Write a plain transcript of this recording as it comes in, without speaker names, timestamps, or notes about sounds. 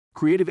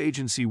Creative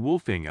agency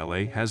Wolfgang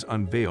LA has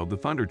unveiled the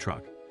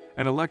Thundertruck,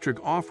 an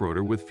electric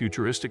off-roader with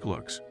futuristic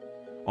looks.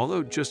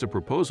 Although just a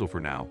proposal for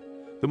now,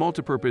 the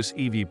multipurpose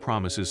EV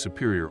promises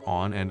superior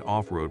on- and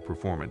off-road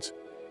performance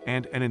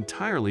and an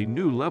entirely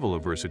new level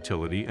of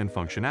versatility and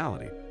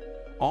functionality,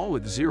 all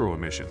with zero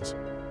emissions.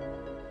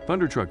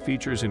 Thundertruck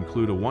features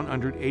include a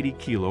 180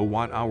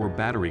 kilowatt-hour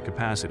battery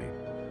capacity,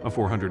 a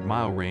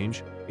 400-mile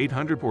range,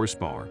 800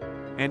 horsepower,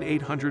 and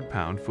 800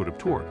 pound-foot of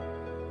torque.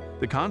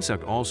 The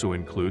concept also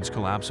includes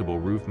collapsible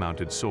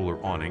roof-mounted solar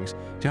awnings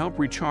to help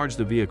recharge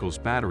the vehicle's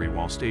battery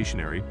while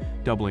stationary,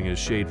 doubling as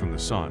shade from the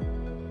sun.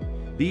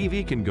 The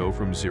EV can go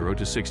from 0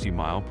 to 60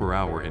 miles per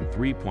hour in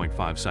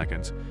 3.5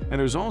 seconds, and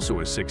there's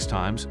also a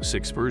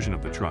 6x6 version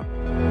of the truck.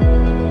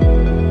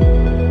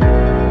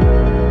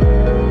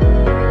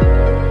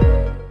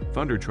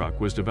 Thundertruck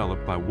was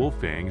developed by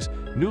Wolfgang's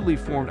newly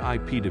formed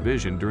IP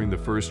division during the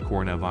first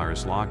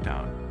coronavirus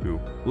lockdown, who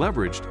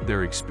leveraged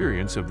their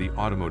experience of the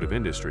automotive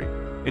industry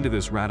into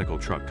this radical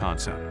truck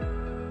concept.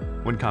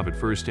 When COVID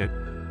first hit,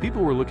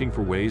 people were looking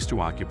for ways to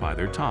occupy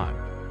their time.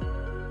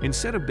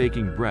 Instead of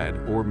baking bread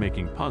or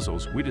making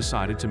puzzles, we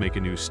decided to make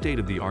a new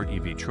state-of-the-art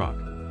EV truck,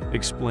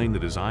 explained the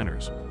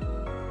designers.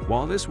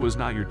 While this was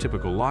not your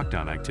typical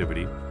lockdown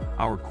activity,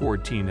 our core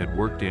team had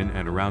worked in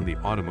and around the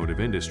automotive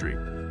industry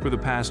for the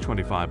past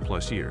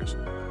 25+ years,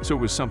 so it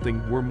was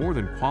something we're more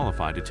than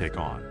qualified to take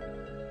on.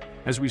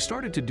 As we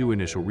started to do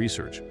initial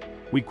research,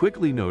 we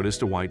quickly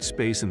noticed a white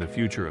space in the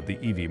future of the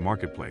EV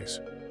marketplace.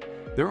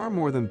 There are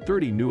more than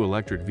 30 new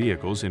electric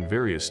vehicles in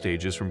various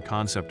stages from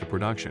concept to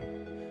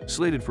production,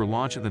 slated for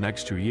launch in the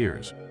next 2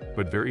 years,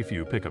 but very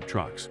few pickup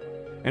trucks.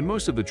 And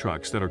most of the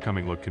trucks that are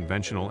coming look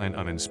conventional and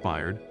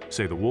uninspired,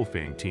 say the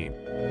Wolfgang team.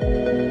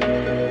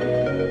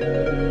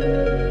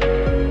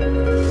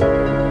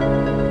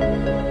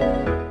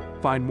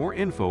 Find more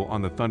info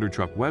on the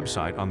Thundertruck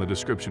website on the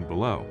description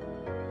below.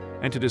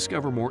 And to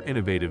discover more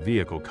innovative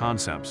vehicle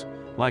concepts,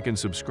 like and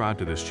subscribe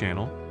to this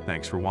channel.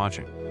 Thanks for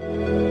watching.